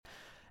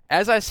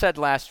as I said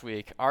last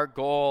week, our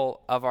goal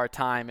of our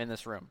time in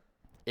this room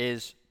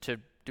is to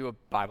do a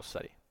Bible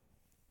study.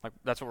 Like,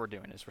 that's what we're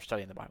doing, is we're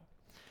studying the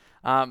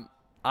Bible.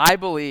 I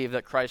believe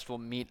that Christ will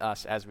meet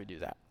us as we do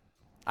that.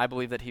 I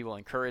believe that he will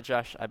encourage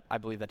us. I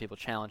believe that he will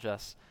challenge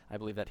us. I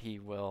believe that he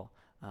will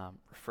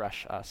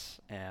refresh us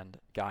and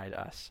guide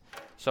us.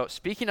 So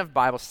speaking of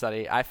Bible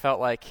study,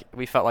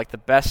 we felt like the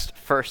best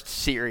first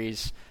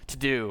series to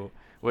do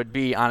would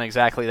be on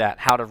exactly that,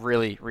 how to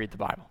really read the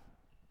Bible.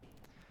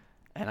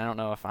 And I don't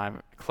know if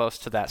I'm close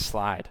to that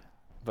slide,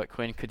 but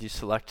Quinn, could you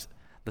select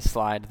the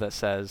slide that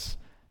says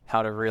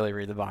how to really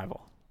read the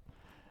Bible?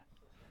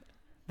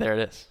 There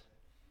it is.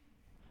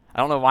 I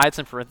don't know why it's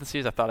in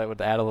parentheses. I thought it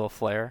would add a little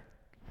flair,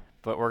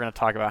 but we're going to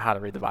talk about how to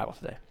read the Bible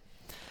today.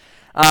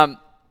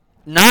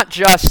 Not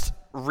just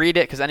read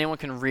it because anyone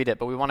can read it,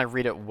 but we want to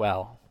read it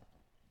well.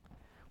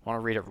 We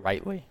want to read it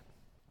rightly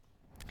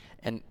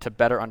and to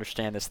better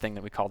understand this thing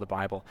that we call the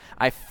Bible.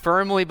 I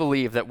firmly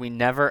believe that we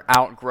never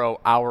outgrow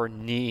our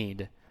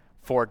need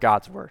for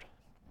God's Word.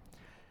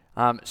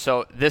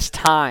 So this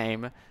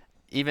time,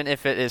 even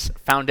if it is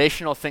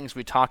foundational things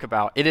we talk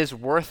about, it is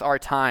worth our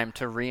time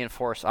to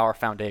reinforce our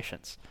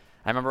foundations.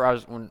 I remember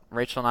when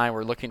Rachel and I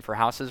were looking for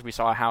houses, we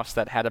saw a house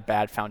that had a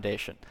bad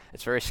foundation.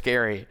 It's very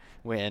scary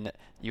when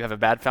you have a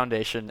bad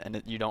foundation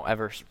and you don't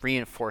ever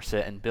reinforce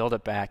it and build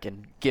it back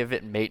and give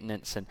it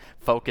maintenance and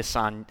focus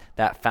on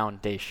that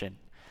foundation.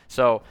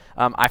 So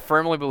I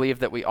firmly believe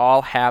that we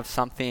all have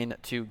something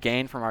to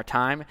gain from our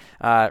time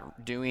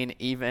doing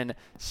even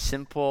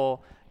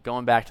simple,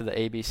 going back to the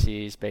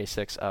ABCs,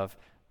 basics of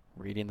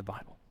reading the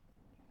Bible.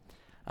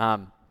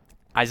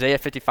 Isaiah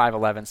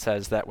 55:11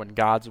 says that when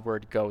God's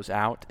word goes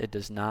out, it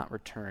does not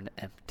return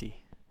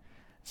empty.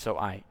 So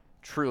I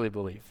truly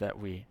believe that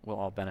we will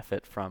all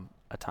benefit from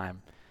a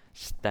time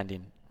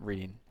spending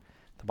reading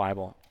the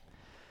Bible,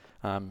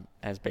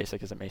 as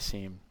basic as it may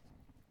seem.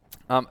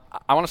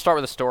 I want to start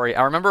with a story.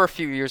 I remember a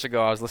few years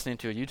ago I was listening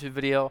to a YouTube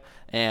video,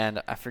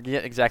 and I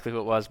forget exactly who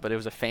it was, but it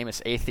was a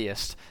famous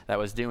atheist that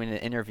was doing an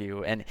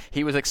interview, and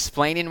he was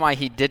explaining why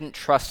he didn't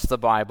trust the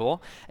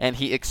Bible, and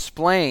he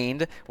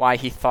explained why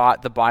he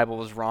thought the Bible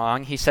was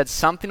wrong. He said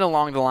something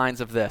along the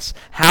lines of this: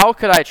 how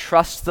could I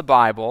trust the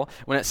Bible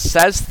when it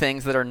says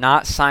things that are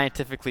not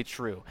scientifically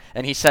true?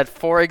 And he said,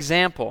 for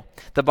example,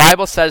 the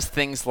Bible says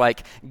things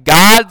like,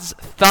 God's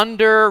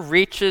thunder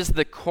reaches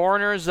the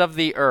corners of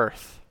the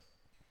earth.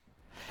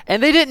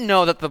 And they didn't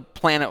know that the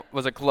planet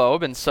was a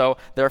globe, and so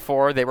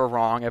therefore they were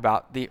wrong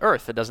about the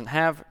earth. It doesn't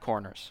have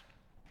corners.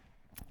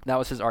 That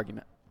was his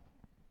argument.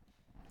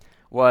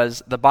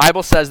 Was the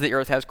Bible says the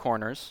earth has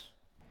corners,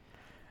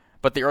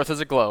 but the earth is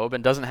a globe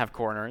and doesn't have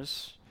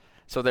corners,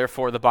 so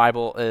therefore the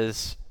Bible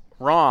is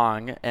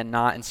wrong and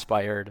not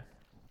inspired.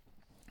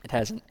 It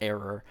has an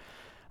error.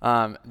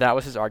 That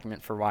was his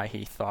argument for why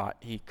he thought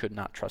he could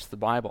not trust the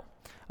Bible.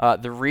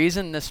 The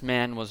reason this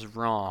man was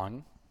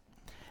wrong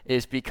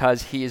is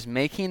because he is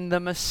making the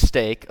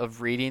mistake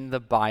of reading the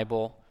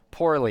Bible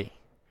poorly,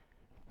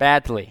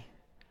 badly,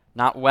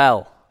 not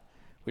well.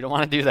 We don't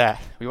want to do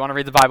that. We want to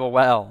read the Bible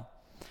well.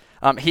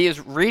 He is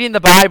reading the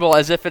Bible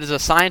as if it is a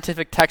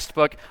scientific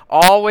textbook,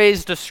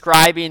 always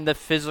describing the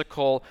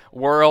physical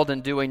world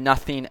and doing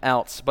nothing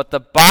else. But the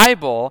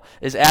Bible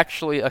is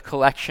actually a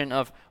collection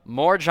of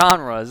more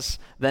genres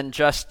than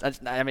just,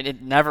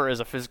 it never is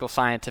a physical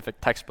scientific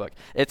textbook.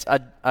 It's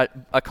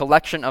a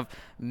collection of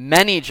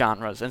many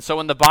genres. And so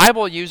when the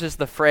Bible uses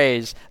the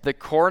phrase, the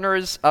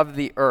corners of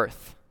the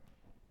earth,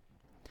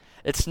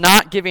 it's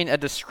not giving a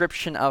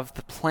description of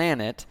the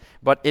planet,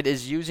 but it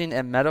is using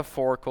a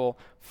metaphorical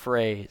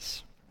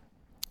phrase.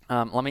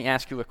 Let me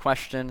ask you a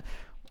question.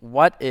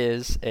 What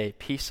is a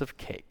piece of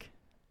cake?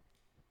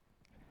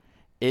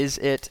 Is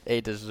it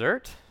a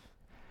dessert,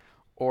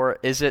 or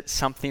is it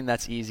something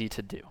that's easy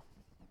to do?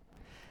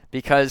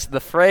 Because the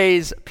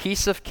phrase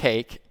piece of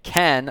cake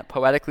can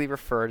poetically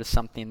refer to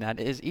something that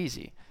is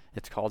easy.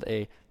 It's called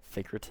a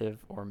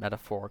figurative or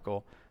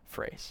metaphorical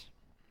phrase.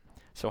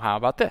 So how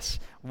about this?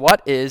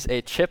 What is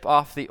a chip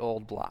off the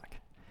old block?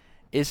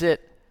 Is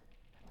it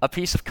a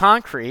piece of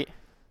concrete,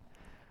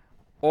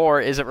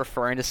 or is it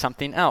referring to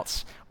something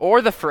else?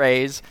 Or the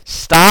phrase,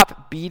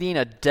 stop beating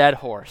a dead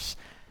horse.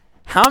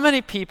 How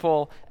many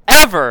people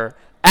ever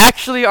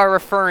actually are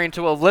referring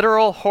to a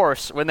literal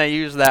horse when they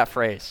use that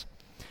phrase?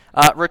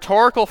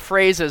 Rhetorical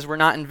phrases were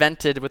not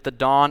invented with the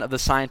dawn of the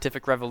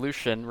scientific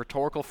revolution.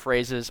 Rhetorical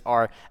phrases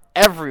are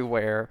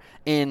everywhere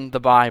in the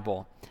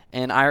Bible.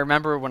 And I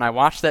remember when I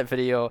watched that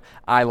video,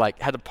 I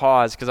had to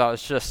pause because I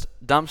was just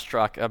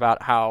dumbstruck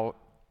about how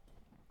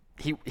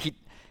he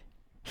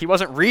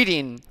wasn't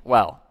reading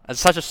well. As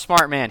such a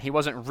smart man, he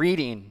wasn't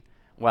reading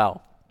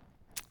well.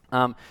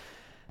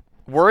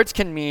 Words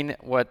can mean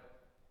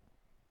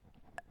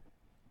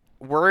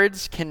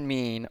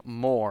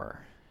more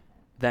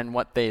than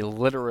what they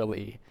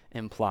literally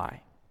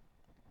imply.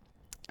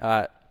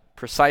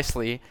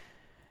 Precisely,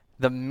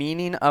 the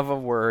meaning of a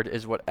word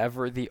is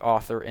whatever the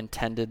author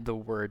intended the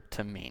word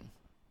to mean.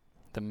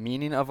 The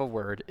meaning of a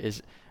word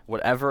is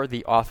whatever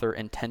the author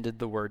intended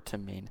the word to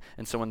mean.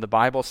 And so when the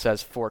Bible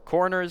says four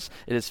corners,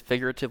 it is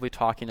figuratively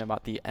talking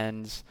about the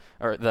ends,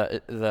 or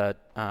the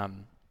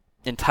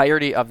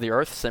entirety of the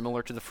earth,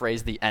 similar to the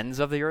phrase the ends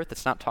of the earth.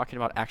 It's not talking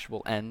about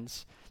actual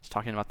ends. It's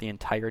talking about the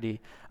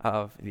entirety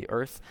of the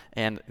earth.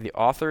 And the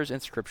authors in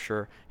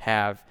Scripture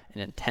have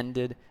an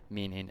intended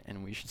meaning,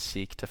 and we should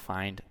seek to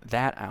find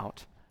that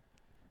out,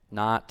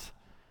 not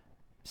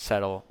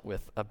settle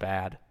with a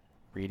bad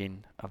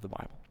reading of the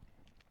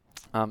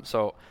Bible.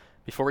 So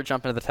before we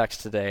jump into the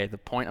text today, the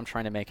point I'm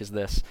trying to make is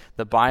this.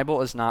 The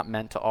Bible is not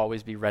meant to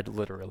always be read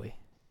literally.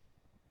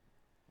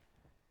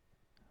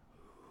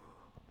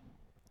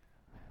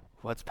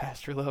 What's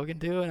Pastor Logan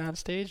doing on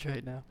stage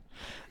right now?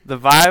 The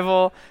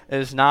Bible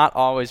is not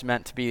always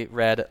meant to be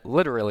read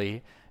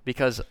literally,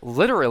 because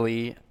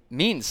literally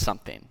means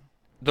something.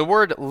 The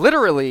word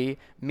literally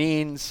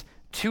means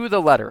to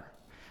the letter.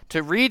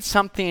 To read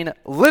something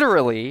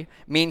literally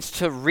means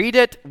to read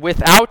it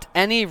without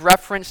any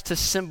reference to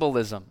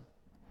symbolism.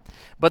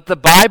 But the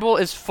Bible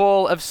is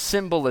full of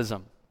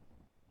symbolism.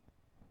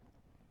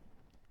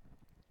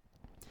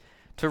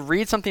 To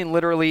read something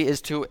literally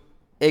is to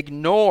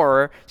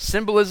ignore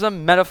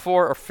symbolism,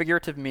 metaphor, or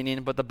figurative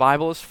meaning, but the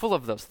Bible is full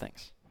of those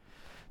things.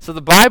 So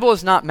the Bible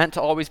is not meant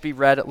to always be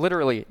read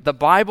literally. The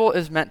Bible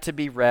is meant to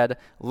be read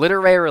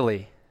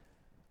literarily.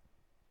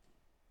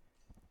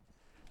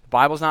 The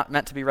Bible is not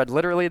meant to be read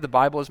literally. The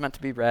Bible is meant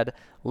to be read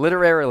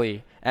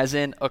literarily, as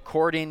in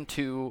according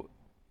to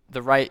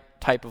the right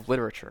type of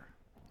literature,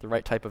 the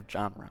right type of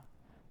genre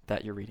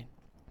that you're reading.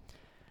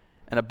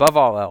 And above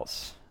all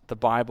else, the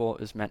Bible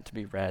is meant to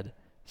be read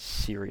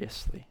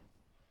seriously.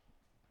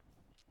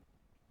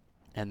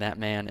 And that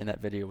man in that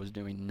video was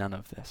doing none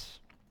of this.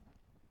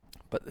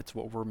 But it's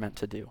what we're meant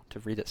to do, to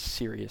read it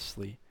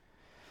seriously.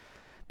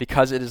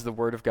 Because it is the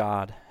Word of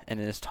God, and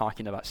it is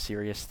talking about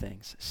serious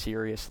things,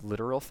 serious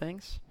literal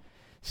things,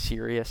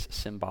 serious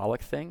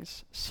symbolic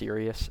things,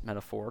 serious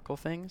metaphorical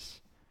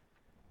things,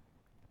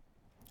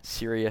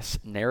 serious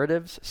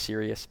narratives,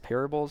 serious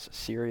parables,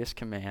 serious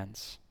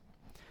commands.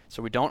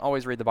 So we don't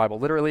always read the Bible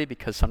literally,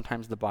 because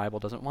sometimes the Bible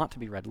doesn't want to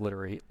be read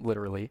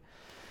literally.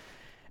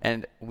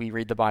 And we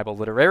read the Bible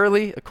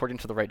literarily, according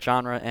to the right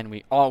genre, and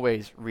we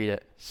always read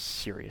it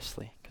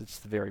seriously, because it's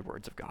the very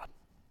words of God.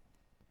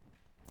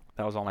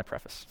 That was all my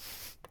preface.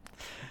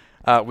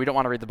 We don't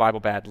want to read the Bible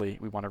badly.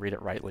 We want to read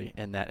it rightly,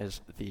 and that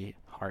is the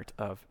heart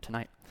of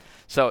tonight.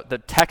 So the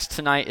text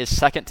tonight is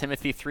 2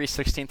 Timothy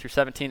 3:16 through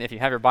 17. If you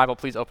have your Bible,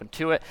 please open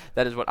to it.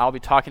 That is what I'll be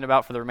talking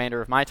about for the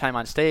remainder of my time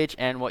on stage,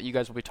 and what you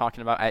guys will be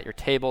talking about at your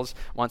tables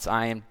once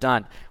I am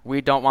done.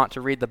 We don't want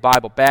to read the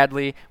Bible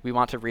badly. We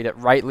want to read it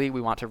rightly.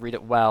 We want to read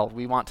it well.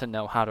 We want to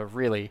know how to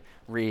really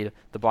read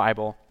the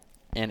Bible.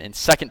 And in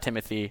 2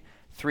 Timothy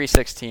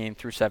 3:16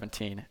 through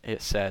 17,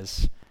 it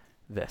says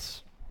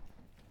this.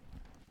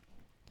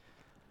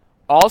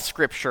 All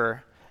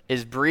Scripture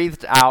is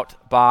breathed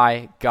out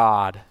by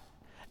God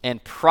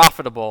and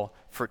profitable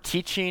for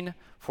teaching,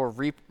 for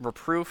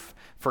reproof,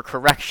 for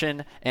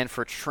correction, and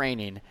for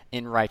training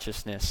in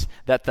righteousness,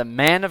 that the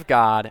man of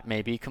God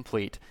may be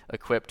complete,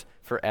 equipped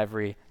for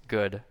every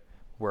good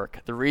work.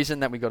 The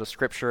reason that we go to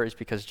Scripture is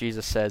because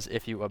Jesus says,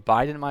 if you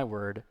abide in my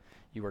word,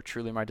 you are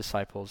truly my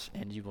disciples,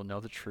 and you will know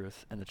the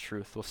truth, and the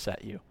truth will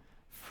set you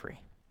free.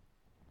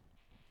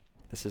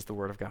 This is the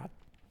word of God.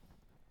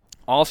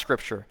 All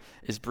Scripture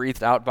is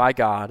breathed out by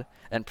God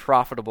and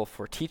profitable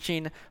for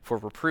teaching, for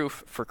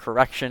reproof, for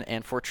correction,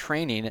 and for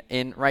training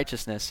in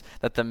righteousness,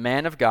 that the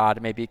man of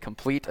God may be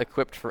complete,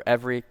 equipped for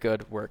every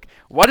good work.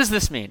 What does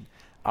this mean?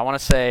 I want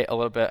to say a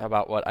little bit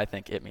about what I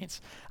think it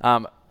means.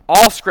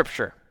 All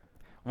Scripture.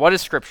 What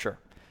is Scripture?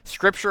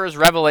 Scripture is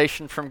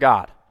revelation from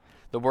God.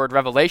 The word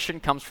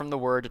revelation comes from the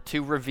word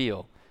to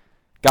reveal.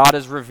 God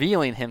is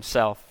revealing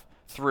himself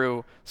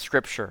through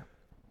Scripture.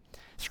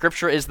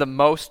 Scripture is the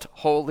most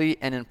holy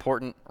and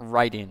important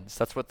writings.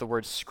 That's what the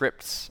word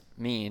scripts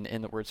mean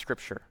in the word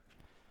Scripture.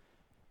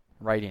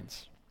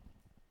 Writings.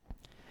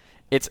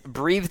 It's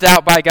breathed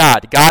out by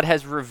God. God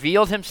has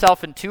revealed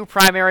himself in two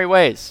primary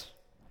ways.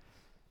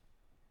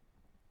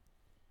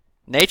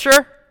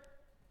 Nature,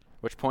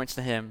 which points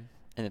to him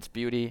in its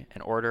beauty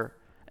and order,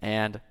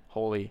 and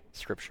Holy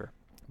Scripture,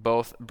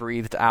 both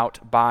breathed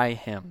out by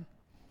him.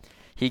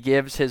 He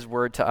gives his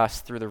word to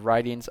us through the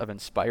writings of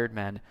inspired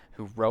men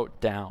who wrote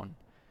down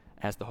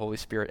as the Holy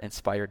Spirit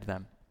inspired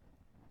them.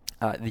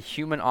 The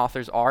human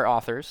authors are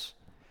authors,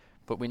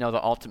 but we know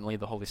that ultimately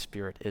the Holy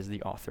Spirit is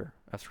the author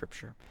of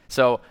Scripture.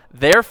 So,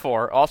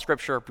 therefore, all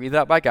Scripture breathed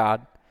out by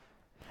God.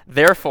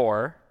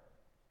 Therefore,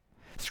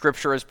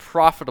 Scripture is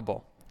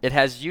profitable. It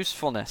has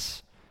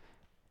usefulness.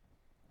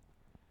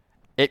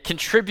 It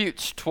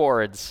contributes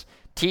towards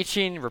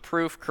teaching,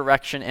 reproof,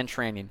 correction, and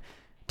training.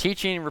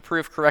 Teaching,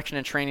 reproof, correction,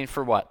 and training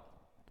for what?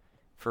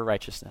 For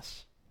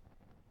righteousness.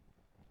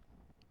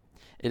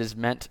 It is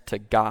meant to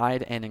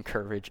guide and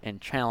encourage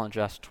and challenge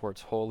us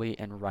towards holy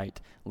and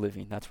right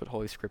living. That's what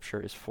Holy Scripture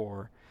is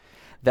for.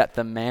 That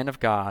the man of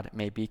God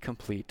may be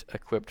complete,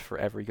 equipped for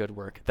every good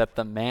work. That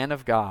the man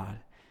of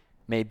God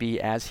may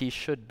be as he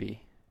should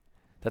be,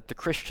 that the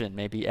Christian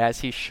may be as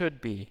he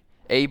should be,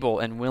 able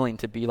and willing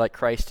to be like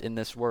Christ in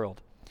this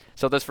world.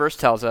 So this verse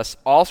tells us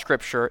all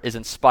Scripture is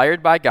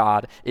inspired by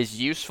God,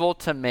 is useful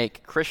to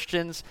make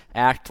Christians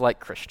act like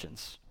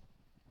Christians.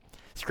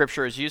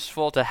 Scripture is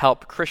useful to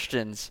help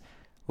Christians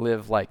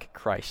live like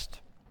Christ.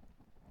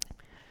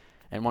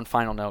 And one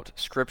final note,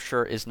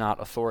 Scripture is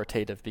not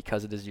authoritative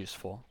because it is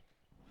useful.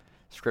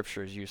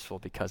 Scripture is useful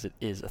because it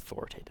is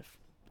authoritative.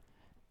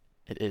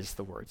 It is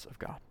the words of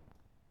God.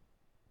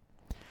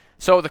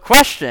 So the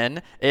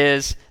question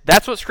is,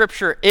 that's what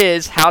Scripture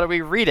is, how do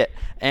we read it?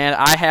 And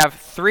I have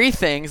 3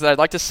 things that I'd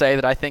like to say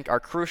that I think are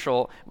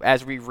crucial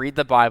as we read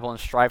the Bible and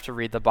strive to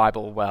read the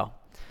Bible well.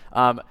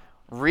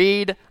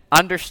 Read,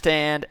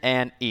 understand,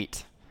 and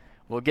eat.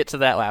 We'll get to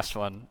that last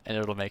one, and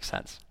it'll make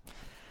sense.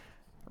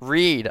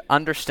 Read,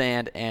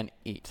 understand, and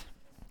eat.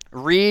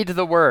 Read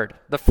the Word.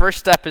 The first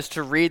step is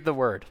to read the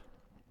Word.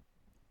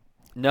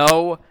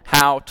 Know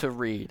how to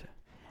read.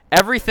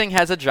 Everything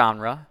has a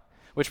genre,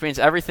 which means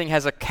everything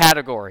has a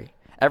category.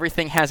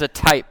 Everything has a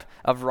type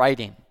of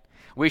writing.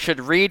 We should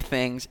read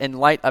things in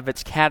light of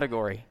its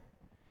category.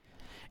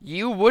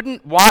 You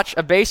wouldn't watch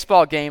a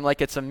baseball game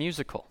like it's a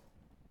musical,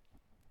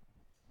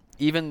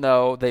 even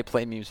though they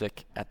play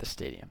music at the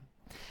stadium.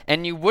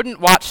 And you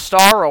wouldn't watch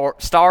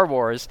Star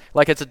Wars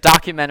like it's a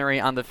documentary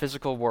on the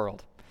physical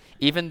world,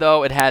 even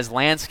though it has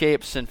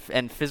landscapes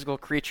and physical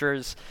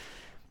creatures.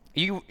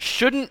 You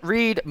shouldn't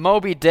read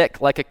Moby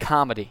Dick like a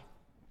comedy,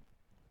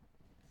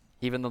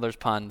 even though there's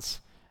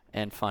puns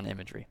and fun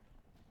imagery.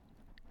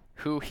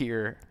 Who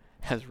here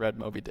has read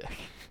Moby Dick?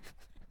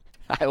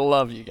 I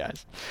love you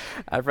guys.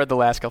 I've read the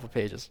last couple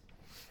pages.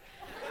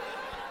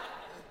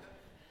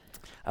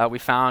 We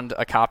found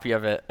a copy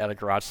of it at a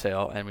garage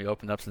sale, and we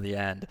opened up to the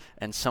end,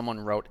 and someone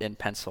wrote in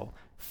pencil,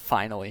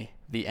 "Finally,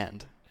 the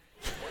end."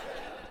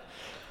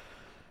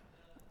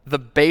 The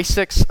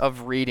basics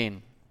of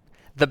reading,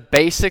 the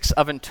basics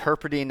of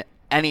interpreting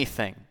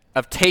anything,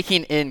 of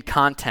taking in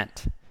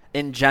content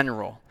in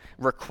general,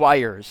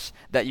 requires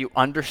that you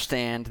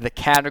understand the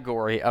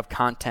category of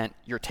content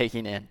you're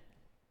taking in.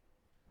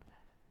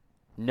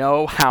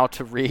 Know how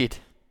to read.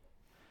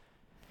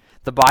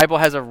 The Bible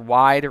has a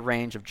wide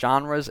range of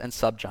genres and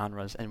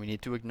subgenres, and we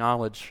need to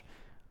acknowledge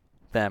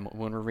them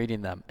when we're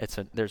reading them.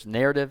 There's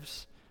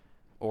narratives,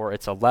 or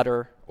it's a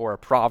letter, or a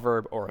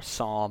proverb, or a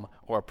psalm,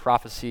 or a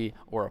prophecy,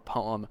 or a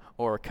poem,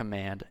 or a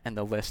command, and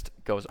the list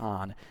goes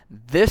on.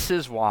 This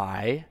is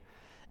why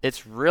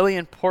it's really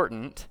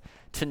important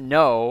to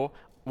know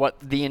what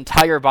the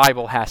entire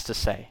Bible has to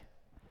say.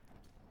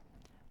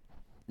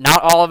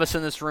 Not all of us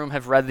in this room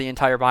have read the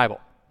entire Bible,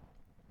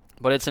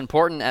 but it's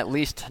important at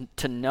least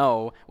to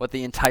know what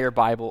the entire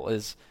Bible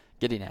is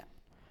getting at.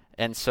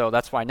 And so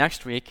that's why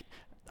next week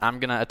I'm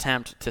going to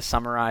attempt to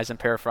summarize and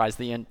paraphrase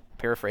the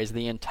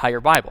entire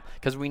Bible,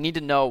 because we need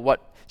to know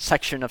what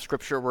section of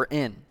Scripture we're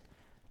in.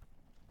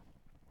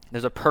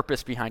 There's a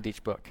purpose behind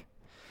each book.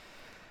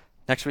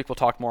 Next week we'll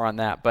talk more on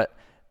that, but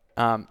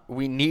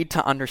we need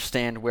to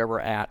understand where we're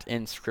at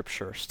in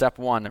Scripture. Step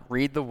 1,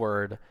 read the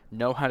Word,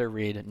 know how to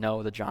read,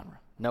 know the genre,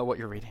 know what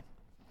you're reading.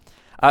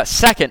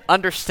 Second,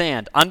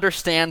 understand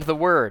the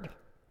Word.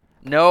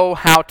 Know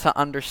how to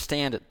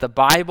understand it. The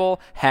Bible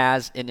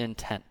has an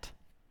intent.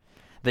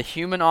 The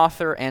human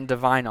author and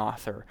divine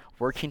author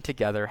working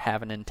together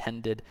have an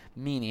intended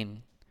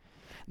meaning.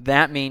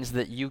 That means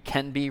that you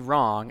can be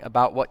wrong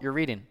about what you're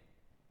reading.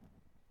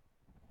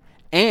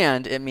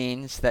 And it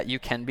means that you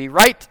can be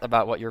right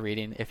about what you're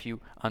reading if you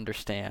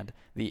understand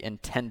the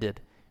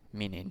intended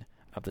meaning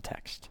of the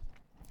text.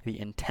 The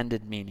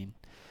intended meaning.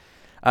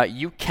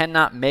 You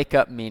cannot make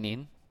up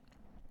meaning,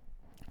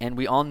 and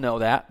we all know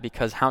that,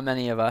 because how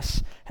many of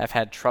us have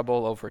had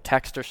trouble over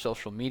text or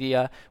social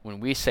media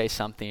when we say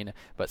something,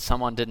 but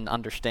someone didn't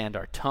understand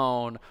our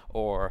tone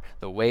or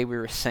the way we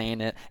were saying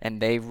it, and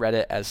they read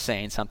it as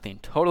saying something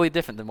totally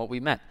different than what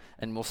we meant.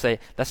 And we'll say,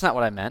 "That's not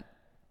what I meant,"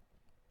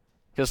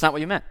 because it's not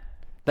what you meant.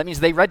 That means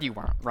they read you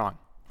wrong.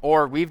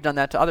 Or we've done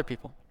that to other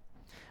people.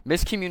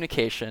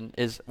 Miscommunication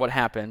is what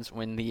happens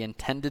when the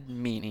intended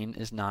meaning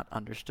is not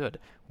understood.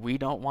 We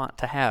don't want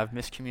to have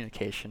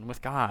miscommunication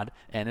with God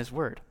and His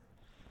Word.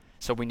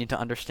 So we need to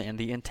understand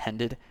the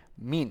intended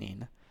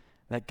meaning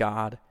that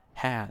God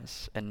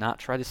has and not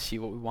try to see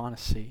what we want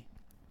to see.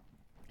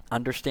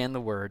 Understand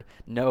the Word,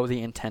 know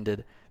the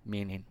intended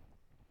meaning.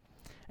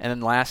 And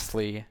then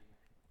lastly,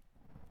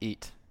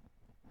 eat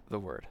the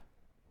Word.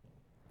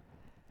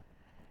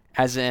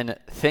 As in,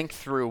 think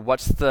through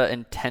what's the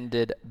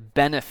intended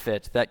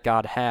benefit that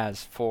God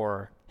has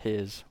for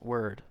His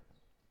Word.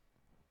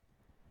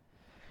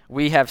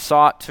 We have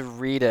sought to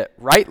read it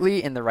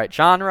rightly in the right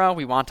genre.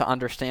 We want to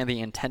understand the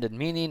intended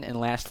meaning. And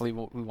lastly,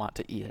 we want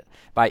to eat it.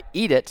 By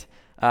eat it,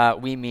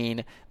 we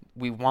mean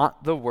we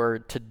want the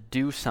Word to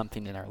do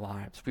something in our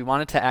lives. We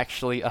want it to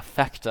actually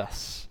affect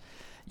us.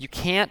 You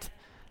can't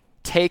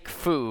take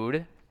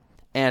food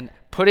and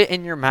put it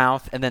in your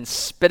mouth and then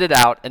spit it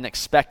out and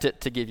expect it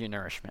to give you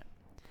nourishment.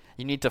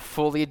 You need to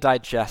fully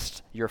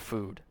digest your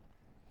food.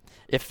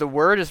 If the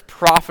Word is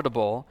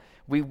profitable,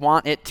 we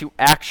want it to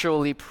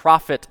actually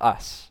profit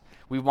us.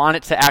 We want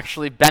it to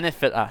actually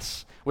benefit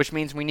us, which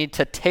means we need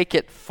to take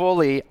it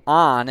fully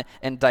on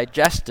and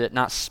digest it,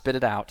 not spit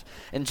it out.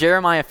 In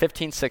Jeremiah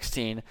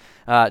 15:16,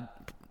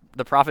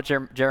 the prophet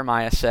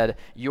Jeremiah said,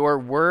 "Your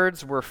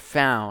words were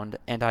found,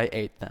 and I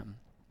ate them,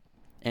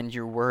 and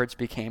your words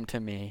became to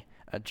me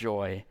a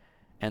joy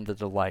and the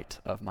delight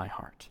of my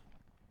heart."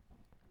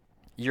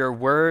 Your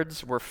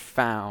words were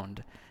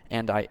found,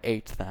 and I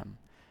ate them,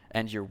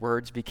 and your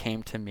words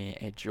became to me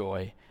a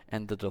joy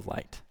and the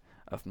delight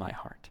of my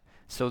heart.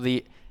 So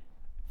the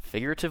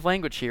figurative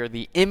language here,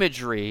 the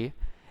imagery,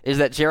 is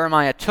that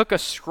Jeremiah took a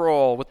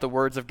scroll with the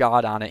words of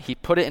God on it, he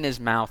put it in his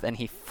mouth, and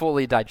he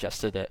fully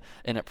digested it,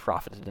 and it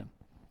profited him.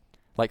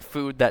 Like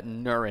food that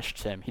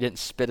nourished him. He didn't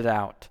spit it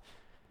out.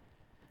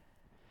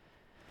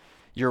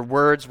 Your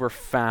words were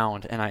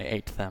found, and I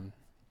ate them,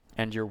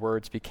 and your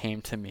words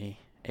became to me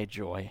a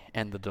joy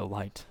and the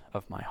delight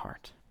of my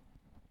heart.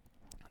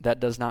 That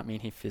does not mean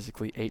he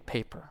physically ate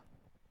paper.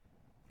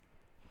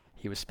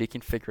 He was speaking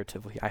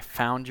figuratively. I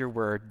found your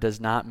word does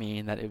not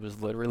mean that it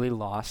was literally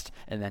lost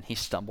and then he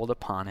stumbled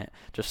upon it.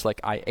 Just like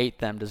I ate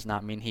them does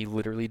not mean he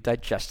literally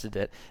digested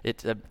it.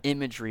 It's an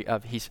imagery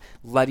of he's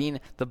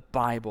letting the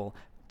Bible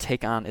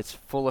take on its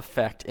full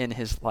effect in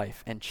his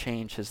life and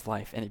change his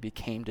life, and it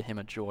became to him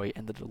a joy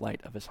and the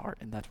delight of his heart,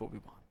 and that's what we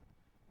want.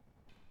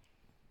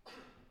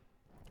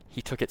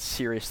 He took it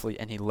seriously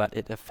and he let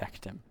it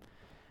affect him,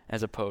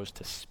 as opposed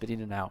to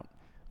spitting it out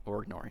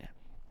or ignoring it.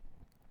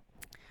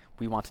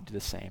 We want to do the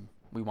same.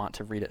 We want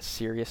to read it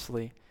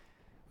seriously.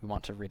 We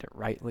want to read it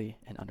rightly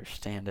and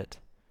understand it.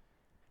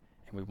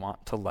 And we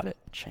want to let it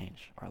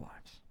change our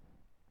lives.